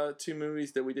the two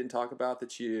movies that we didn't talk about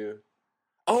that you?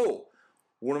 Oh,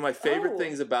 one of my favorite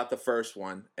things about the first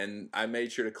one, and I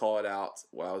made sure to call it out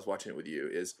while I was watching it with you,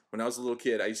 is when I was a little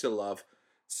kid, I used to love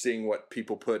seeing what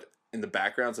people put in the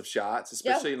backgrounds of shots,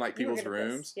 especially in like people's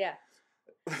rooms. Yeah.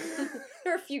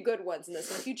 There are a few good ones in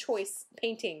this one, a few choice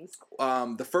paintings.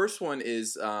 The first one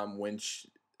is when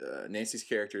Nancy's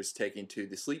character is taken to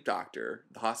the sleep doctor,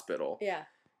 the hospital. Yeah.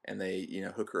 And they,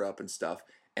 hook her up and stuff.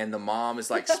 And the mom is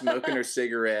like smoking her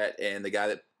cigarette, and the guy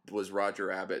that was Roger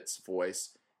Rabbit's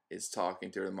voice is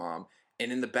talking to her mom.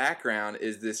 And in the background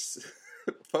is this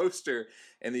poster,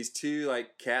 and these two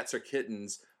like cats or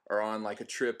kittens are on like a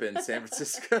trip in San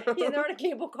Francisco. Yeah, they're on a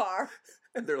cable car.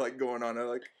 And they're like going on, they're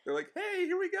like, hey,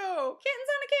 here we go. Kittens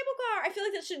on a cable car. I feel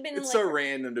like that should have been. It's so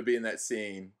random to be in that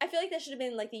scene. I feel like that should have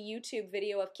been like the YouTube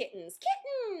video of kittens.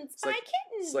 Kittens, it's like,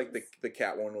 kittens. It's like the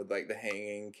cat one with like the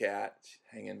hanging cat,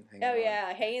 hanging. Oh on.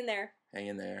 Yeah, hang in there. Hang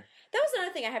in there. That was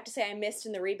another thing I have to say I missed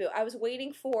in the reboot. I was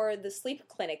waiting for the sleep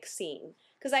clinic scene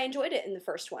because I enjoyed it in the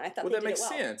first one. I thought that makes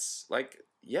sense. Like,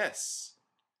 yes.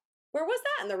 Where was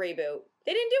that in the reboot?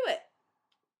 They didn't do it.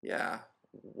 Yeah.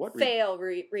 What fail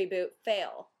reboot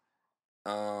fail.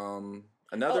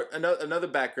 Another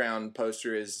background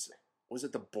poster is, was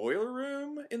it the boiler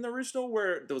room in the original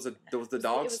where there was the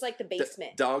dogs? It was like the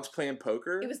basement. Dogs playing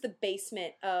poker. It was the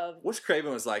basement of. Wes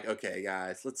Craven was like, okay,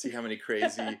 guys, let's see how many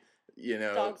crazy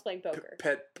dogs playing poker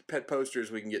pet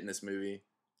posters we can get in this movie.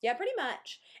 Yeah, pretty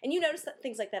much. And you notice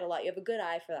things like that a lot. You have a good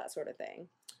eye for that sort of thing.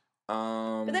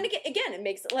 But then again, it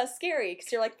makes it less scary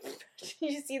because you're like,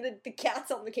 you see the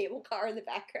cats on the cable car in the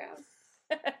background.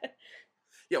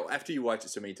 Yeah, well, after you watch it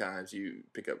so many times, you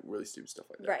pick up really stupid stuff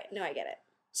like that. Right. No, I get it.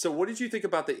 So what did you think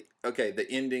about the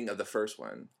ending of the first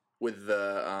one with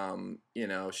the,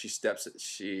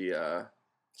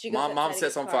 mom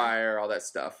sets on fire, all that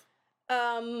stuff.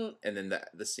 And then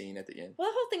the scene at the end. Well,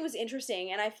 the whole thing was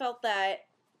interesting, and I felt that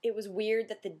it was weird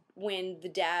that when the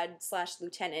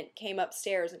dad/lieutenant came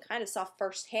upstairs and kind of saw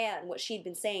firsthand what she'd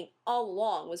been saying all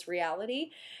along was reality,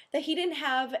 that he didn't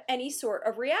have any sort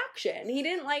of reaction. He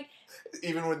didn't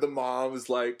even when the mom was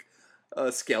like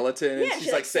a skeleton and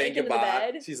she's like saying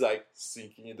goodbye. She's like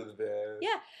sinking into the bed.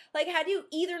 Yeah. Like, had you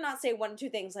either not say one or two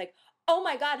things like, oh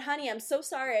my God, honey, I'm so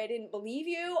sorry I didn't believe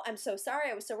you. I'm so sorry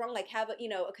I was so wrong. Like, have a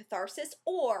catharsis.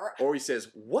 Or he says,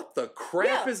 what the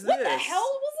crap is this? What the hell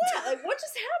was that? Like, what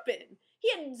just happened?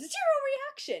 He had zero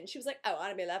reaction. She was like, I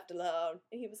want to be left alone.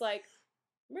 And he was like,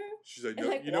 meh. She's like,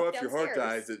 no, if your heart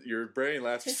dies, your brain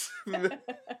lasts. No,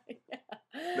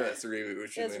 that's the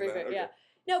reboot. That's the reboot, yeah.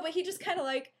 No, but he just kind of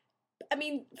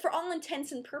for all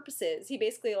intents and purposes, he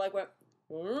basically went,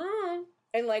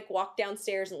 and walked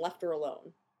downstairs and left her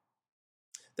alone.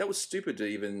 That was stupid to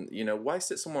even, why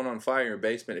set someone on fire in your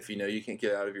basement if you can't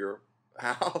get out of your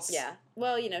house? Yeah.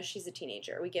 Well, she's a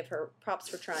teenager. We give her props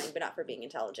for trying, but not for being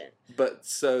intelligent. But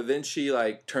so then she,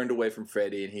 turned away from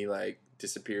Freddy and he,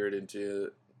 disappeared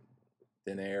into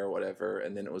thin air or whatever.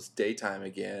 And then it was daytime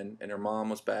again and her mom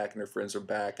was back and her friends were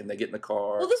back and they get in the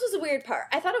car. Well, this was a weird part.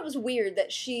 I thought it was weird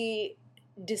that she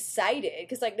decided,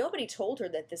 because nobody told her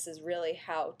that this is really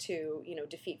how to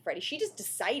defeat Freddy. She just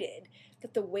decided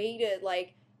that the way to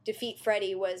defeat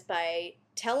Freddy was by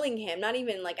telling him, not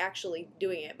even actually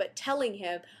doing it, but telling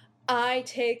him, I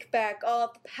take back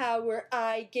all the power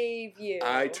I gave you.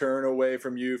 I turn away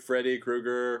from you, Freddy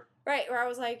Krueger. Right, where I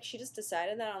was like, she just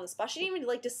decided that on the spot. She didn't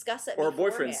even discuss it. Or her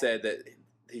boyfriend said that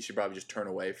he should probably just turn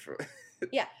away from.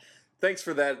 Yeah. Thanks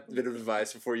for that bit of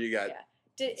advice before you got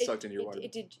sucked into your water.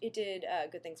 It did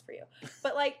good things for you.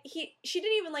 But she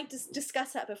didn't even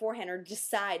discuss that beforehand or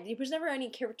decide. There was never any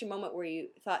character moment where you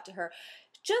thought to her,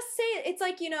 Just say it. It's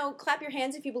like, clap your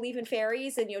hands if you believe in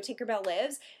fairies and, Tinkerbell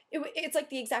lives. It's like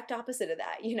the exact opposite of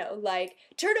that, like,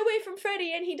 turn away from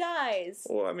Freddy and he dies.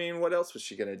 Well, I mean, what else was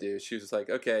she going to do? She was like,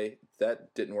 okay,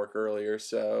 that didn't work earlier,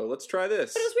 so let's try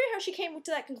this. But it was weird how she came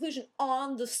to that conclusion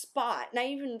on the spot. And I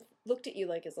even looked at you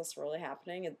like, is this really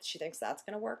happening? And she thinks that's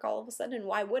going to work all of a sudden. And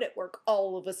why would it work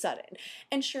all of a sudden?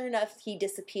 And sure enough, he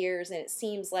disappears and it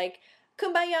seems like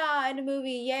kumbaya in a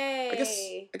movie, yay.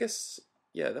 I guess,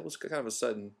 yeah, that was kind of a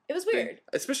sudden It was weird. thing.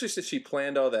 Especially since she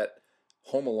planned all that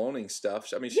Home Aloning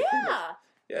stuff. I mean, she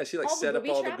she like set up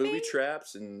all the booby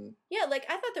traps and... Yeah, like,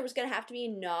 I thought there was going to have to be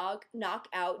a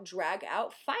knock-out,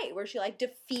 drag-out fight where she, like,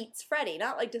 defeats Freddy.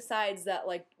 Not, like, decides that,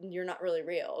 like, you're not really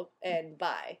real and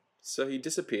bye. So he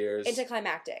disappears.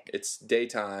 Anticlimactic. It's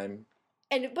daytime.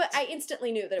 But I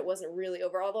instantly knew that it wasn't really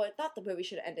over, although I thought the movie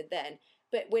should have ended then.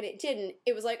 But when it didn't,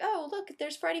 it was like, oh, look,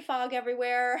 there's Freddy fog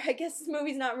everywhere. I guess this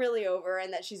movie's not really over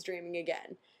and that she's dreaming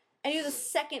again. I knew the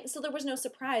second, so there was no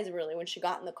surprise really when she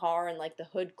got in the car and like the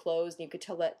hood closed and you could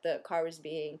tell that the car was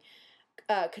being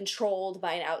controlled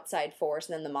by an outside force,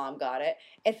 and then the mom got it.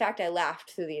 In fact, I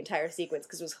laughed through the entire sequence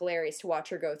because it was hilarious to watch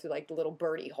her go through like the little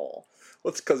birdie hole.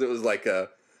 Well, it's because it was like a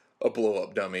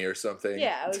blow-up dummy or something.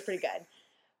 Yeah, it was pretty good.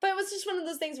 But it was just one of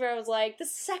those things where I was like, the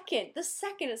second it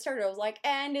started, I was like,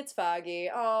 and it's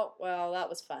foggy. Oh, well, that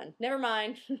was fun. Never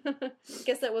mind.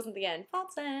 Guess that wasn't the end.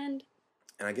 False end.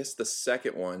 And I guess the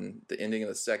second one, the ending of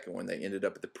the second one, they ended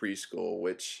up at the preschool,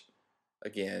 which,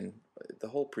 again, the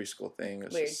whole preschool thing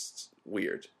was just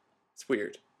weird. It's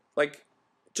weird. Like,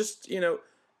 just,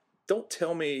 don't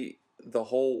tell me the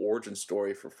whole origin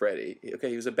story for Freddy. Okay,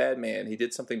 he was a bad man. He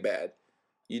did something bad.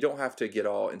 You don't have to get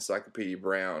all Encyclopedia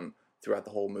Brown throughout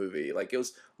the whole movie. Like, it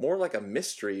was more like a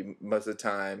mystery most of the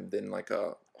time than like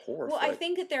a horror flick. I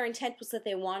think that their intent was that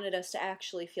they wanted us to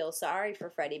actually feel sorry for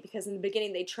Freddy, because in the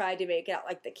beginning they tried to make it out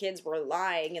like the kids were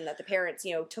lying and that the parents,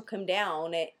 took him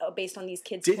down based on these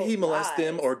kids' Did he molest lies.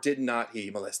 them or did not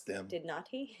he molest them? Did not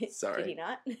he? Sorry. Did he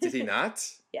not? Did he not?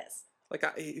 Yes. Like,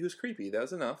 he was creepy. That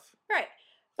was enough. Right.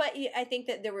 But I think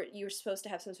that you were supposed to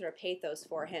have some sort of pathos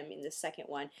for him in the second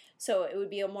one. So it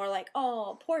would be more like,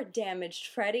 oh, poor damaged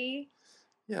Freddy.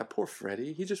 Yeah, poor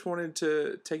Freddy. He just wanted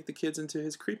to take the kids into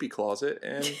his creepy closet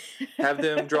and have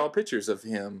them draw pictures of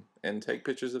him and take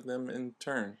pictures of them in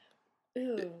turn.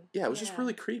 Ooh. Yeah, it was just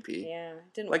really creepy. Yeah,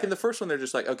 didn't like work. In the first one, they're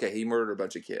just like, okay, he murdered a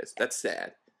bunch of kids. That's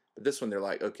sad. But this one, they're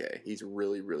like, okay, he's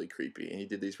really, really creepy, and he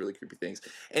did these really creepy things.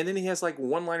 And then he has like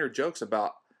one-liner jokes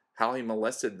about how he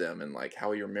molested them and like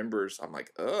how he remembers. I'm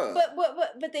like, ugh.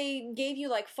 But they gave you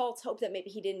like false hope that maybe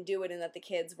he didn't do it and that the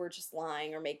kids were just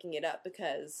lying or making it up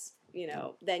because,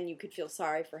 then you could feel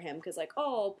sorry for him because like,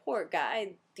 oh, poor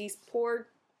guy, these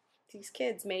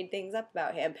kids made things up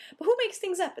about him. But who makes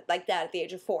things up like that at the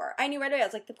age of 4? I knew right away. I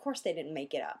was like, of course they didn't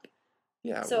make it up.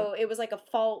 Yeah. So it was like a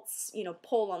false,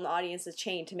 pull on the audience's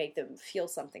chain to make them feel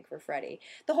something for Freddy.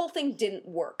 The whole thing didn't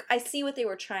work. I see what they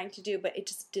were trying to do, but it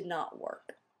just did not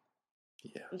work.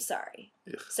 Yeah. I'm sorry.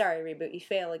 Ugh. Sorry, reboot. You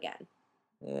fail again.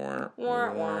 Wah,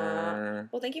 Wah, wah. wah.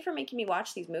 Well, thank you for making me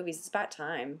watch these movies. It's about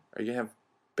time. Are you going to have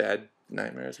bad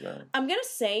nightmares about it? I'm going to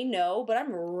say no, but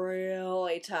I'm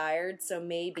really tired, so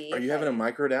maybe. Are you having a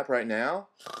micro nap right now?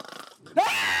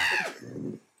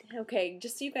 Okay,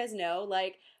 just so you guys know,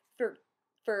 like,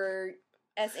 for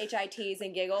SHITs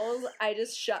and giggles, I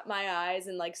just shut my eyes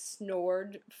and, like,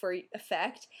 snored for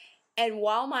effect. And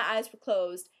while my eyes were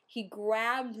closed, he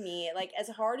grabbed me, like, as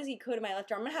hard as he could in my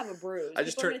left arm. I'm going to have a bruise.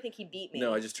 People are going to think he beat me.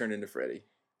 No, I just turned into Freddy.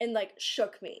 And, like,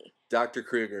 shook me. Dr.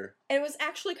 Krieger. And it was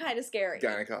actually kind of scary.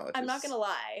 Gynecologist. I'm not going to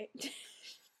lie.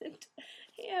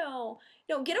 Ew.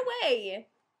 No, get away.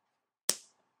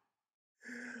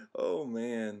 Oh,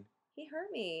 man. He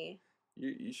hurt me.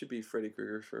 You should be Freddy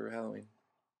Krueger for Halloween.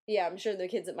 Yeah, I'm sure the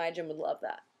kids at my gym would love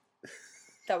that.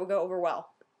 That would go over well.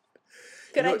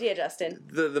 Good idea, Justin.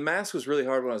 The mask was really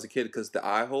hard when I was a kid because the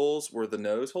eye holes were the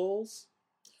nose holes.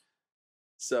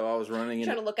 So I was running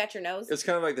Trying to look at your nose? It's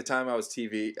kind of like the time I was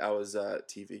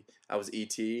I was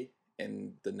E.T.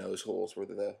 and the nose holes were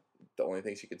the only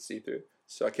things you could see through.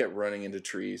 So I kept running into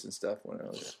trees and stuff when I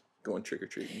was going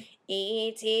trick-or-treating.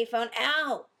 E.T. phone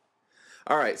out!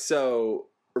 Alright, so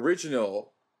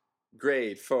original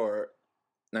grade for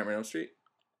Nightmare on Elm Street?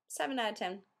 7 out of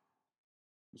 10.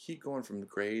 You keep going from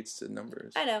grades to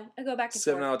numbers. I know. I go back and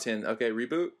 7 forth. out of 10. Okay,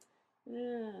 reboot?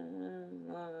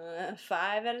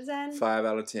 5 out of 10? 5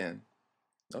 out of 10.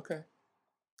 Okay.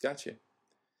 Gotcha.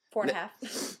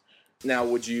 4.5. Now,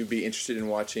 would you be interested in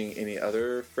watching any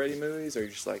other Freddy movies, or are you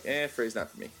just like, Freddy's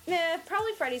not for me? Nah,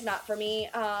 probably Freddy's not for me.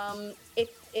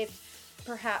 If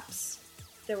perhaps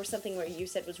there was something where you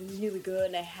said was really good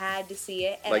and I had to see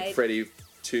it. And like Freddy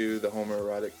to the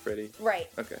homoerotic Freddy. Right.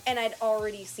 Okay. And I'd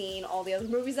already seen all the other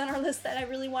movies on our list that I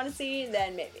really want to see,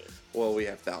 then maybe. Well, we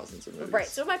have thousands of movies. Right,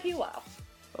 so it might be a while.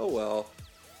 Oh, well.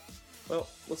 Well,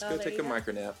 let's go there take you a go.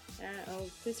 micro nap. Oh,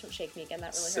 please don't shake me again.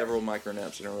 That really Several micro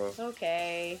naps in a row. hurt.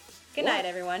 Okay. Good What? night,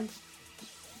 everyone.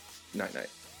 Night, night.